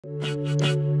So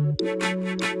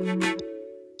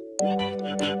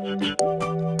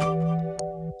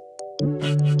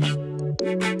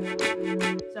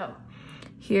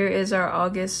here is our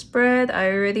August spread. I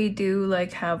already do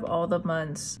like have all the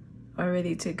months are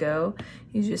ready to go.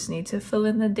 You just need to fill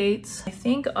in the dates. I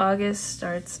think August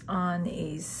starts on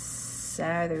a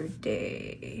Saturday.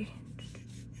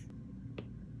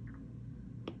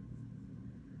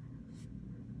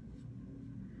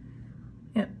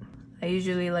 Yep, I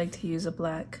usually like to use a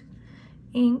black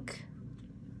ink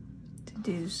to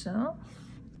do so.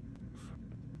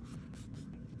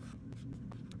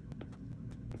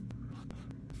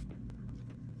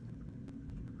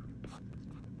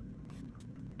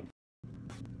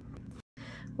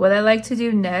 What I like to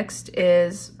do next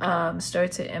is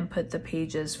start to input the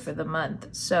pages for the month.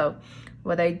 So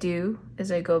what I do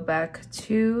is I go back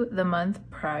to the month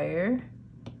prior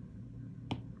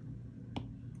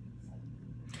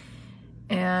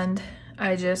and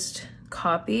I just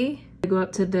copy. I go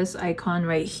up to this icon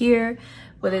right here.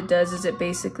 What it does is it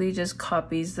basically just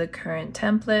copies the current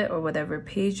template or whatever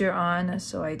page you're on.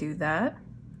 So I do that.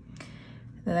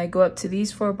 Then I go up to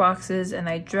these 4 boxes and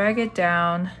I drag it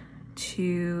down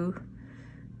to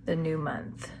the new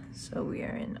month. So we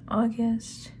are in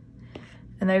August.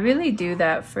 And I really do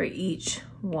that for each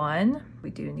one. We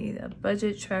do need a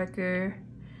budget tracker.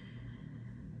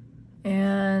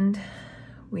 And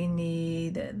we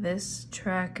need this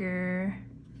tracker.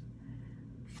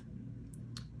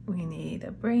 We need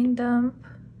a brain dump.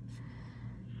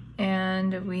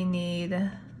 And we need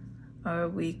our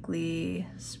weekly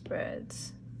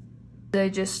spreads. I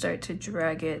just start to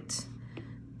drag it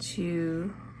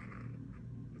to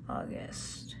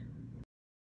August.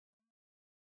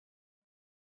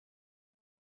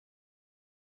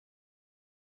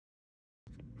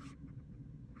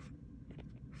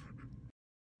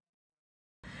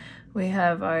 We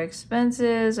have our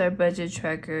expenses, our budget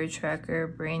tracker,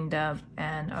 brain dump,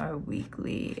 and our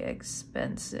weekly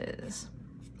expenses.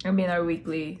 Our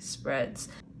weekly spreads.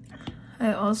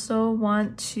 I also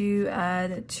want to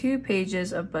add 2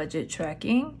 pages of budget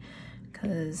tracking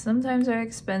because sometimes our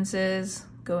expenses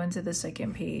go into the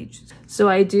second page. So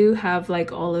I do have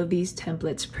like all of these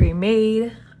templates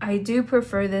pre-made. I do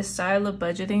prefer this style of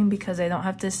budgeting because I don't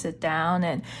have to sit down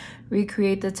and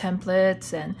recreate the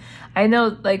templates. And I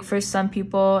know like for some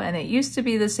people, and it used to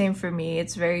be the same for me,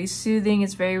 it's very soothing,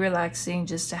 it's very relaxing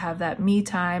just to have that me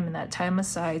time and that time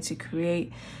aside to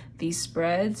create these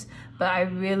spreads. But I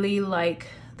really like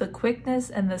the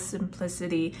quickness and the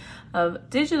simplicity of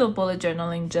digital bullet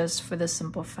journaling, just for the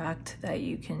simple fact that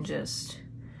you can just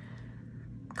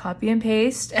copy and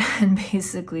paste and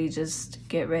basically just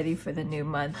get ready for the new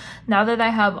month. Now that I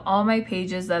have all my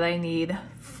pages that I need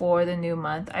for the new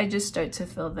month, I just start to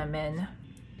fill them in.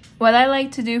 What I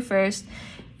like to do first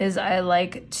is I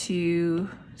like to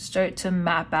start to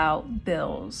map out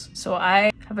bills. So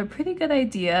I have a pretty good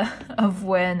idea of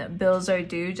when bills are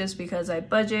due just because I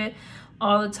budget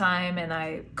all the time and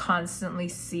I constantly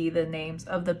see the names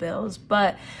of the bills.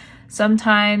 But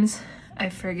sometimes I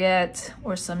forget,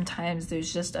 or sometimes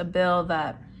there's just a bill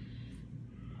that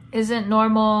isn't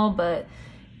normal but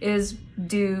is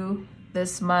due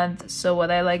this month. So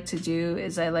what I like to do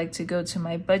is I like to go to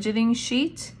my budgeting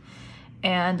sheet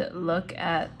and look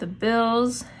at the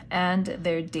bills and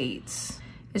their dates.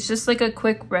 It's just like a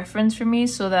quick reference for me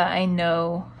so that I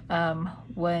know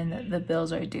when the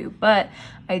bills are due. But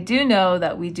I do know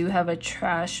that we do have a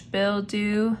trash bill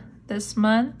due this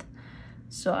month,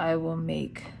 so I will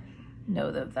make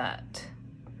note of that.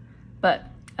 But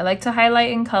I like to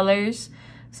highlight in colors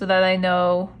so that I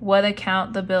know what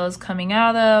account the bill is coming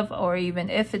out of, or even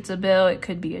if it's a bill, it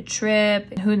could be a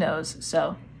trip, who knows.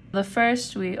 So the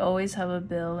first, we always have a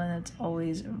bill and it's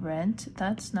always rent.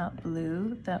 That's not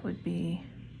blue, that would be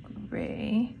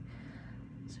gray.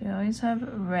 So we always have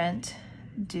rent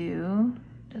due.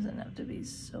 Doesn't have to be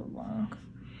so long.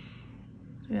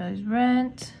 So we always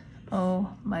rent.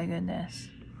 Oh my goodness.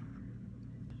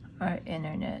 Our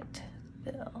internet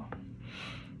bill.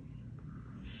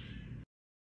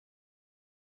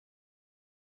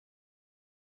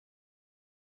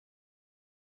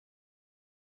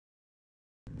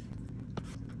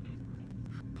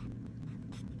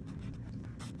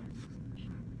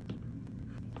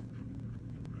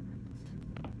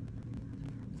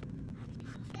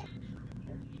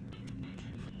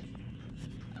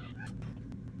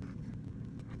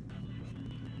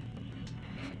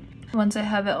 Once I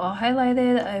have it all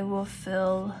highlighted, I will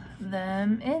fill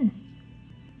them in.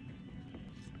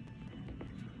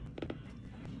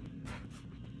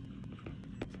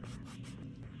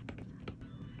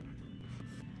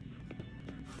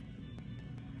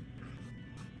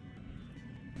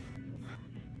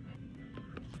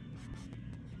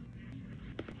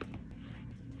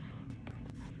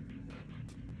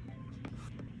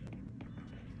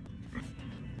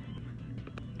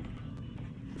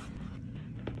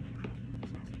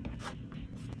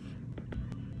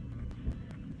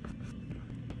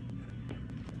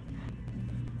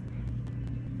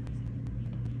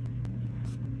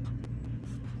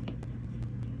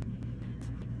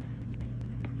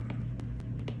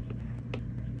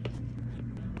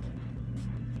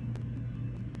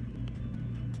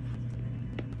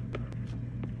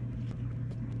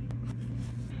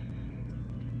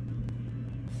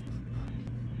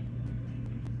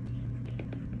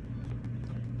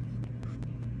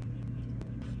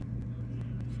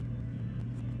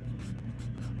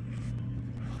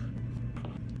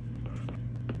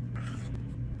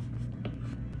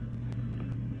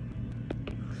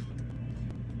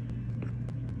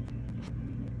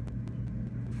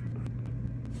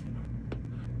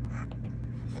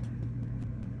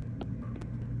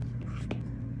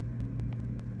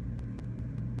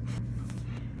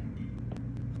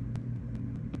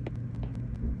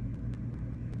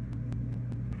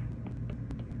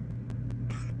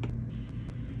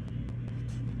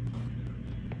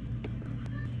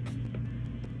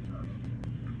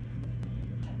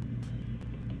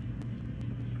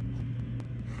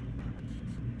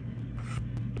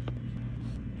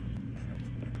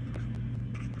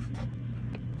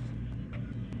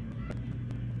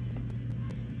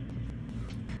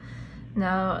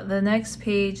 Now the next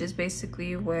page is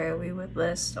basically where we would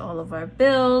list all of our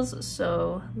bills,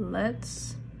 so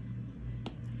let's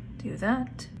do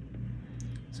that.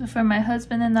 So for my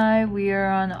husband and I, we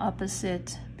are on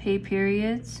opposite pay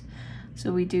periods,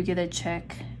 so we do get a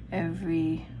check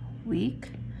every week,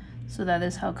 so that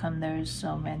is how come there's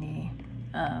so many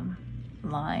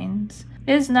lines.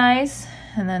 It's nice,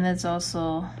 and then it's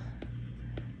also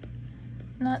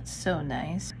not so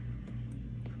nice.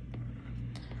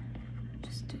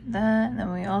 Just do that, and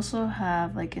then we also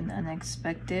have like an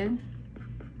unexpected,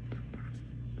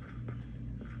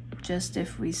 just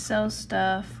if we sell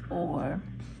stuff or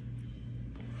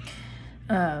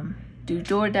do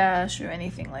DoorDash or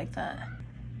anything like that.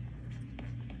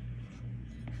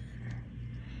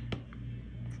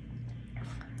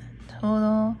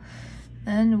 Total.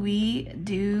 Then we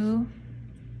do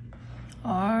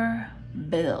our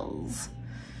bills,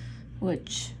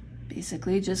 which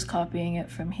basically just copying it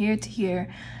from here to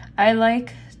here. I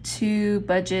like to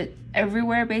budget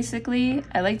everywhere basically.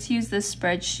 I like to use this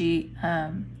spreadsheet,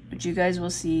 which you guys will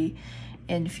see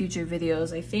in future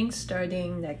videos, I think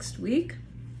starting next week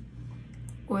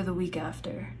or the week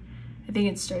after. I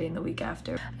think it's starting the week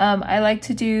after. I like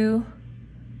to do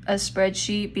a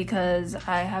spreadsheet because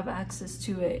I have access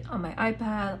to it on my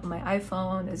iPad, on my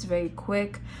iPhone. It's very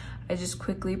quick. I just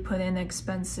quickly put in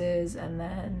expenses and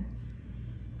then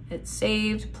it's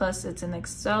saved. Plus it's an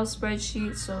Excel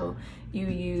spreadsheet, so you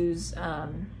use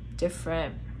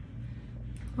different,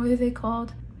 what are they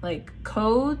called? Like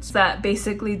codes that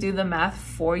basically do the math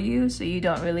for you, so you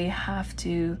don't really have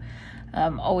to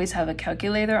always have a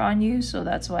calculator on you. So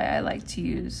that's why I like to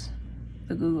use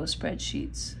the Google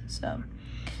spreadsheets. So,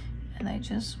 and I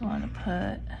just want to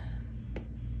put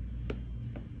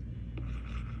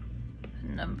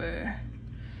number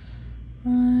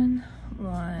 1,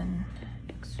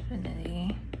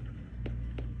 Xfinity.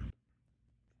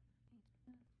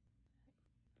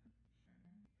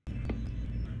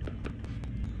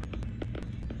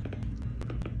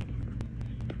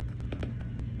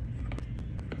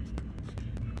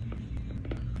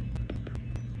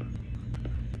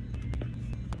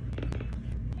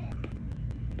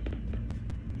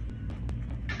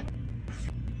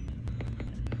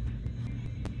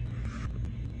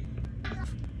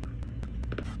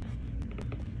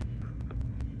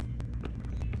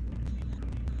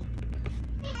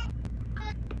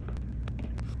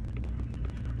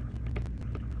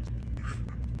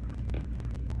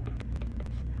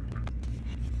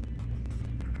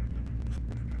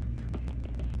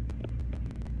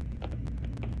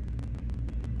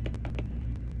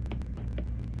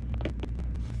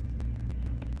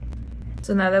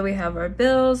 So now that we have our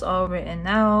bills all written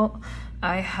out,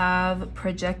 I have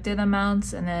projected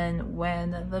amounts, and then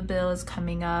when the bill is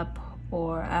coming up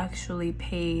or actually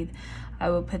paid, I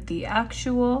will put the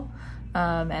actual.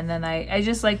 And then I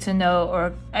just like to know,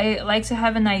 or I like to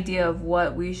have an idea of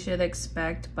what we should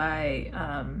expect by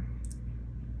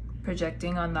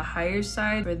projecting on the higher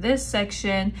side. For this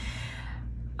section,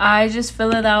 I just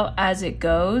fill it out as it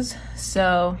goes.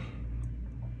 So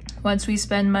once we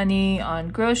spend money on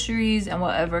groceries and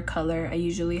whatever color, I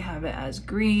usually have it as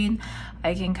green,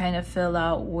 I can kind of fill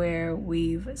out where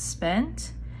we've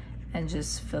spent and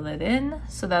just fill it in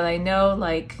so that I know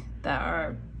like that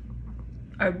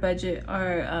our budget,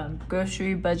 our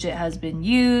grocery budget has been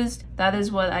used. That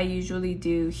is what I usually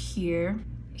do here.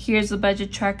 Here's the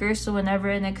budget tracker, so whenever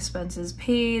an expense is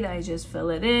paid, I just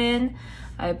fill it in.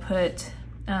 I put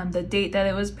the date that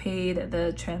it was paid,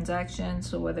 the transaction,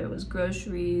 so whether it was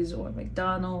groceries or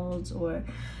McDonald's or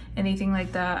anything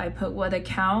like that. I put what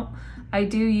account. I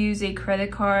do use a credit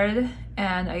card,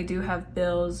 and I do have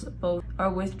bills, both are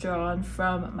withdrawn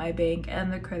from my bank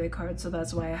and the credit card, so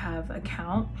that's why I have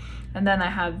account. And then I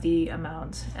have the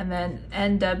amount, and then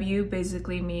NW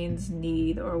basically means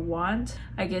need or want.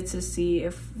 I get to see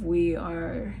if we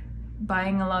are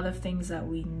buying a lot of things that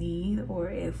we need or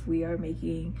if we are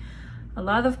making a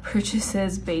lot of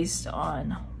purchases based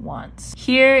on wants.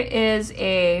 Here is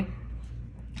a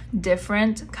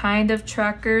different kind of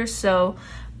tracker. So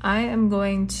I am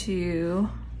going to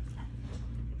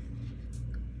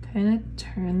kind of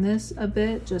turn this a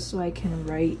bit just so I can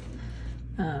write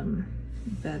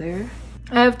better.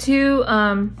 I have two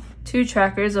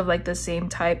trackers of like the same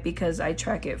type because I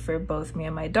track it for both me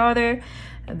and my daughter,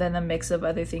 and then a mix of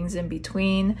other things in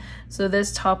between. So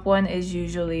this top one is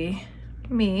usually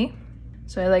me.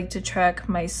 So I like to track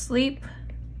my sleep,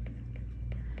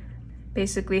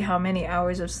 basically how many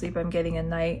hours of sleep I'm getting a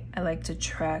night. I like to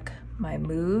track my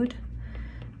mood.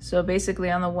 So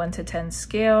basically on the 1 to 10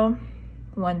 scale,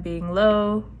 1 being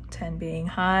low, 10 being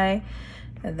high.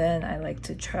 And then I like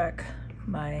to track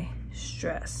my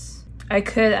stress. I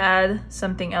could add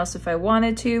something else if I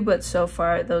wanted to, but so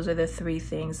far those are the 3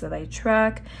 things that I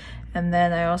track. And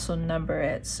then I also number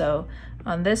it. So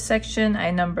on this section,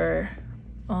 I number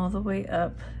all the way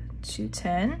up to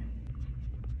 10.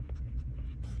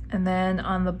 And then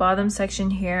on the bottom section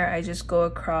here, I just go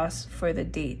across for the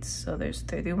dates. So there's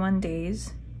 31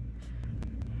 days.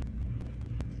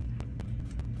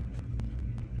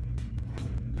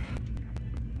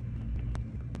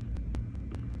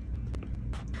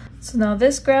 So now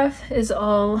this graph is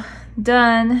all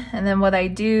done. And then what I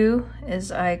do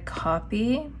is I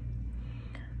copy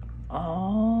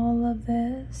all of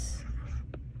this.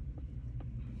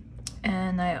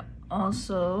 And I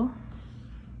also,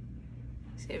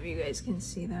 see if you guys can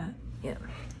see that. Yep.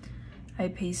 I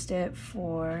paste it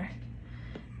for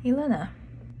Elena.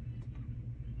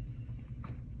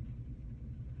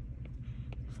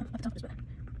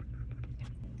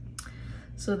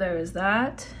 So there is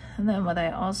that. And then what I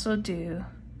also do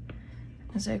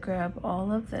is I grab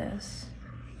all of this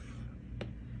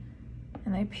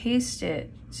and I paste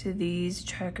it to these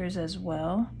trackers as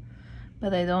well,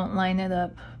 but I don't line it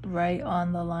up right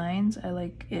on the lines. I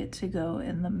like it to go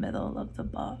in the middle of the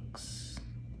box.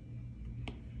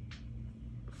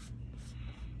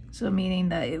 So meaning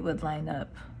that it would line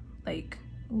up like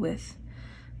with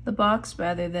the box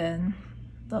rather than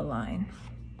the line.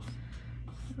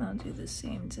 And I'll do the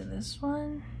same to this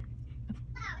one.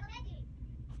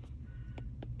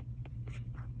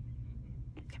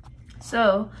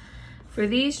 So for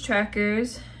these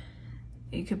trackers,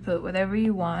 you could put whatever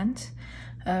you want.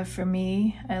 For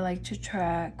me, I like to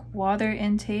track water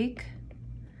intake,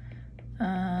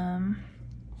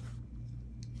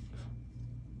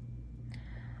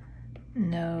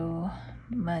 no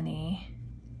money,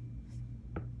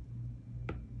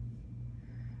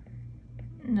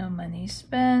 no money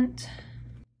spent.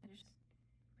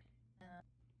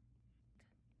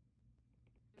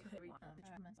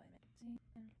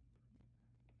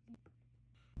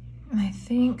 I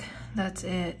think that's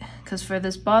it, because for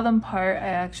this bottom part I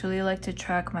actually like to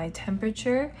track my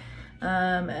temperature,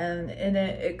 and in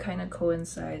it kind of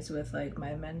coincides with like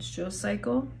my menstrual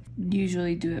cycle.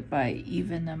 Usually do it by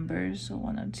even numbers, so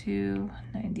 102,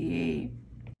 98.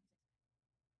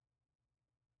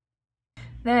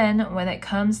 Then when it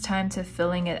comes time to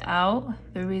filling it out,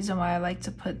 the reason why I like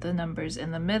to put the numbers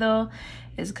in the middle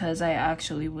is because I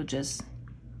actually will just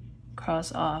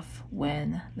cross off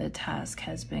when the task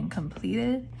has been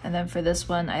completed. And then for this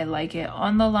one, I like it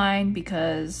on the line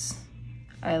because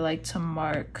I like to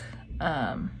mark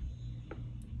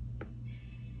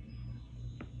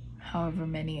however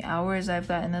many hours I've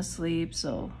gotten of sleep,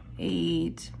 so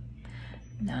 8,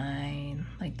 9,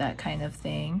 like that kind of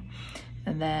thing.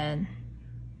 And then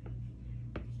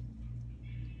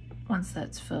once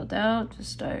that's filled out,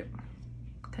 just start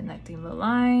connecting the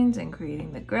lines and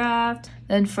creating the graph.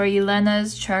 Then for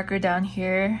Elena's tracker down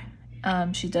here,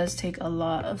 she does take a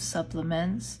lot of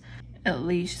supplements, at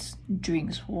least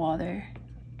drinks water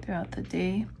throughout the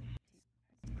day.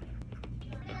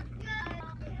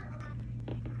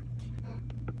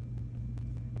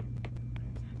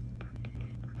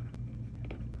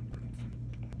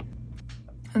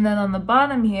 And then on the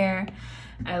bottom here,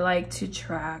 I like to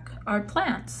track our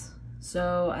plants.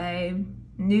 So I'm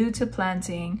new to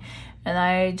planting and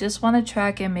I just want to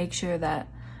track and make sure that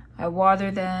I water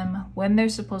them when they're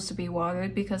supposed to be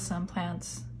watered, because some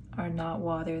plants are not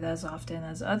watered as often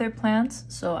as other plants.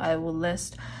 So I will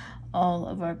list all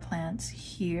of our plants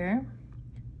here.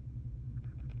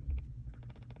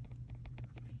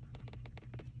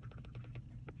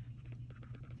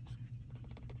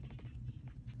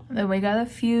 Then we got a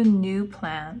few new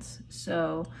plants.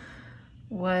 So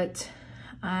what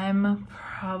I'm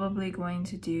probably going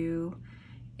to do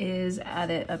is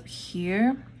add it up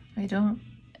here. I don't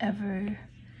ever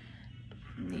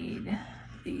need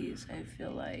these, I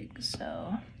feel like,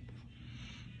 so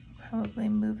probably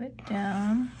move it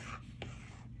down.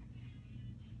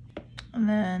 And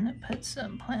then put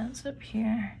some plants up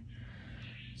here.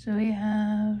 So we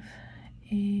have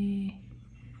a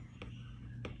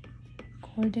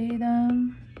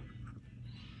cordatum.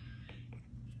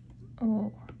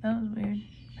 Oh, that was weird.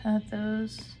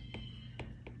 Pothos.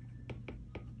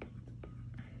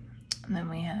 And then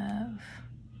we have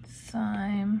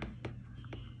thyme.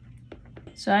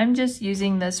 So I'm just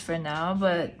using this for now,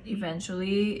 but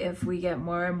eventually if we get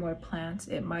more and more plants,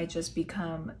 it might just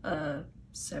become a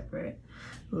separate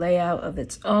layout of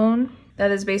its own.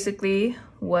 That is basically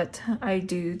what I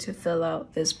do to fill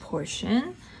out this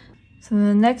portion. So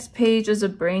the next page is a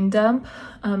brain dump.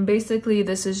 Basically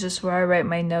this is just where I write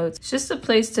my notes. It's just a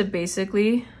place to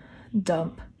basically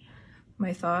dump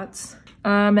my thoughts.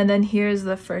 And then here's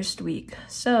the first week.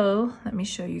 So let me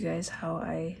show you guys how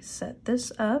I set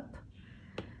this up.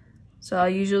 So I'll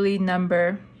usually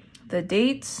number the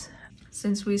dates.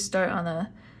 Since we start on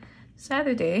a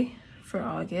Saturday for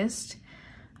August,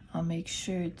 I'll make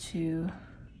sure to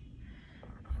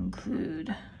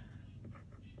include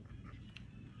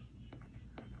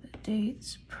the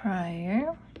dates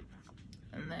prior,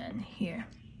 and then here.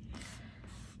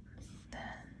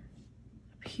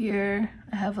 Up here,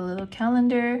 I have a little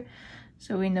calendar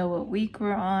so we know what week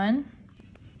we're on.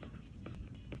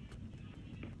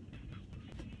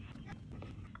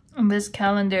 And this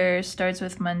calendar starts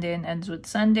with Monday and ends with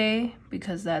Sunday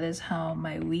because that is how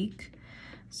my week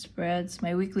spreads,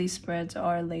 my weekly spreads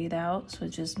are laid out. So it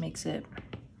just makes it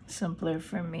simpler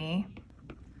for me.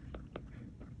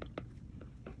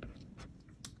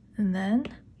 And then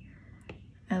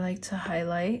I like to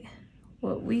highlight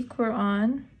what week we're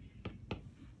on.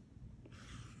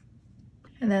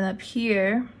 And then up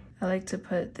here, I like to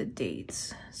put the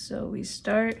dates. So we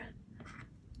start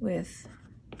with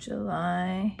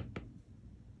July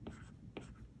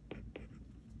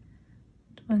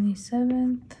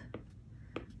 27th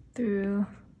through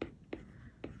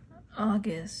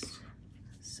August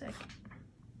 2nd,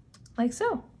 like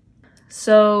so.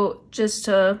 So just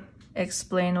to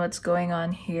explain what's going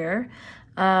on here,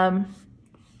 I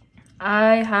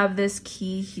have this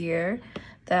key here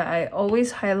that I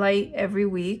always highlight every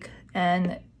week,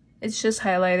 and it's just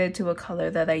highlighted to a color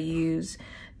that I use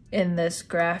in this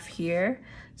graph here.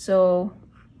 So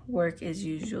work is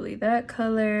usually that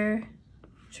color,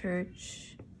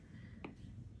 church,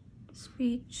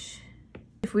 speech.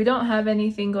 If we don't have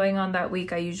anything going on that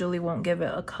week, I usually won't give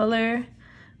it a color,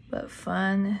 but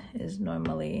fun is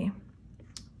normally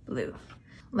blue.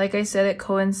 Like I said, it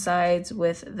coincides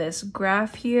with this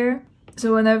graph here.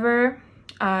 So whenever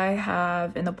I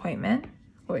have an appointment,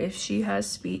 or if she has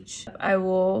speech, I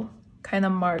will kind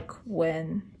of mark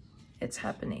when it's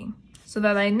happening so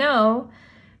that I know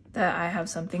that I have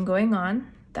something going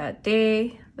on that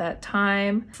day, that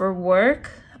time. For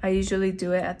work, I usually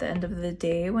do it at the end of the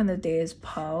day when the day is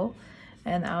PO,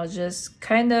 and I'll just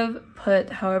kind of put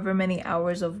however many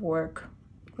hours of work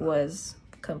was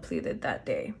completed that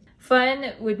day.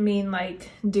 Fun would mean like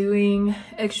doing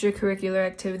extracurricular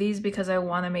activities because I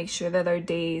want to make sure that our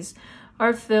days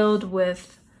are filled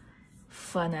with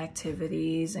fun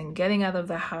activities and getting out of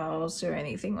the house or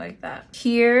anything like that.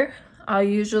 Here, I'll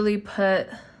usually put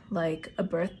like a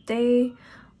birthday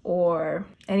or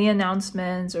any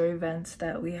announcements or events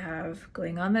that we have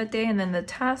going on that day. And then the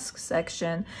task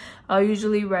section, I'll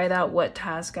usually write out what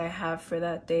task I have for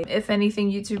that day. If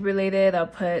anything YouTube related, I'll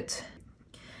put,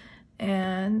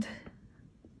 and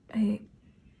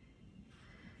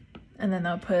then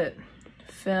I'll put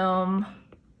film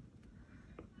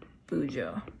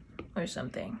Bujo or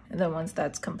something. And then once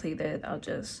that's completed, I'll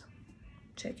just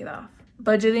check it off.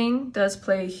 Budgeting does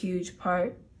play a huge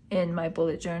part in my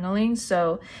bullet journaling.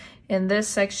 So in this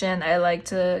section, I like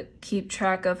to keep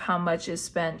track of how much is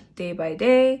spent day by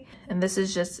day. And this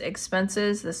is just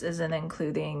expenses. This isn't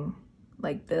including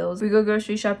like bills. We go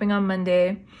grocery shopping on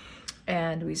Monday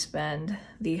and we spend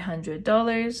the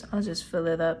 $100. I'll just fill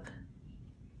it up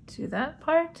to that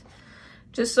part,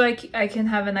 just so I can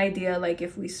have an idea like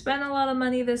if we spent a lot of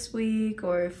money this week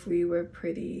or if we were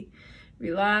pretty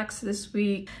relaxed this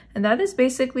week. And that is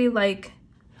basically like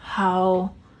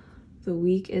how the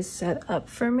week is set up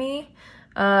for me.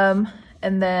 And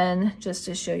then just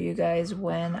to show you guys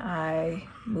when I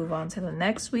move on to the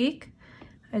next week,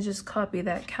 I just copy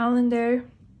that calendar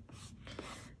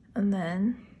and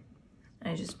then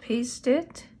I just paste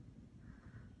it,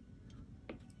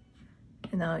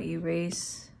 and I'll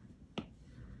erase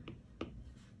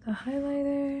the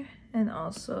highlighter and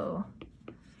also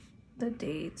the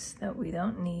dates that we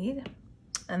don't need.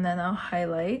 And then I'll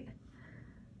highlight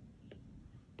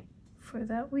for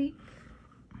that week,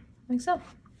 like so.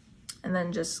 And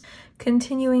then just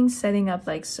continuing setting up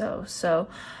like so. So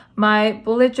my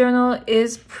bullet journal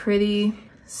is pretty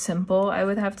simple, I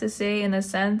would have to say, in a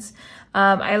sense.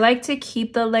 I like to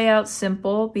keep the layout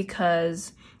simple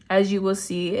because, as you will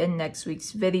see in next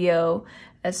week's video,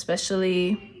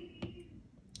 especially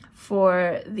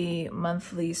for the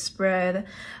monthly spread,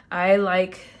 I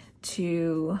like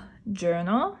to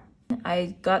journal.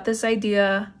 I got this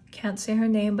idea, can't say her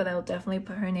name, but I'll definitely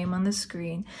put her name on the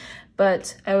screen.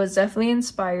 But I was definitely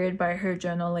inspired by her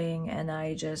journaling, and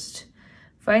I just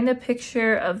find a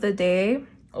picture of the day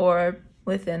or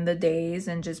within the days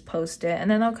and just post it, and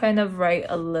then I'll kind of write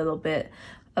a little bit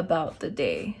about the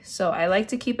day. So I like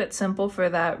to keep it simple for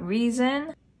that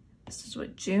reason. This is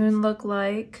what June looked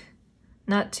like.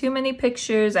 not too many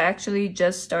pictures. I actually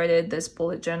just started this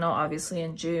bullet journal obviously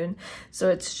in June, so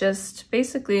it's just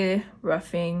basically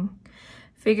roughing,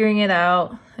 figuring it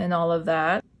out and all of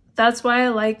that. That's why I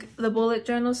like the bullet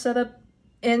journal setup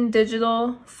in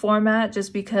digital format,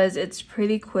 just because it's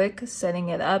pretty quick setting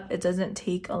it up. It doesn't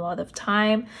take a lot of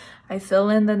time. I fill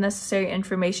in the necessary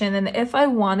information, and if I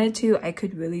wanted to, I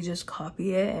could really just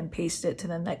copy it and paste it to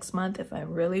the next month if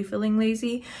I'm really feeling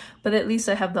lazy, but at least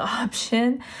I have the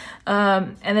option.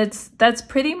 And that's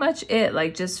pretty much it,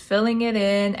 like just filling it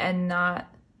in and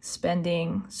not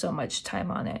spending so much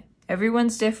time on it.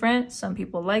 Everyone's different. Some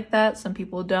people like that, some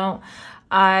people don't.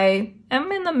 I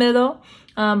am in the middle,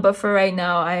 but for right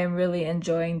now, I am really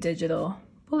enjoying digital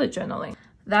bullet journaling.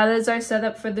 That is our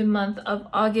setup for the month of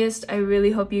August. I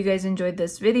really hope you guys enjoyed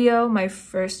this video, my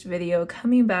first video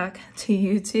coming back to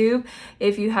YouTube.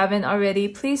 If you haven't already,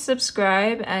 please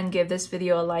subscribe and give this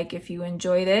video a like if you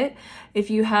enjoyed it. If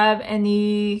you have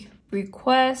any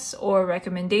requests or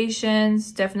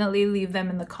recommendations, definitely leave them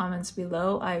in the comments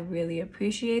below. I really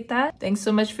appreciate that. Thanks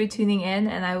so much for tuning in,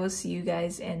 and I will see you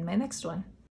guys in my next one.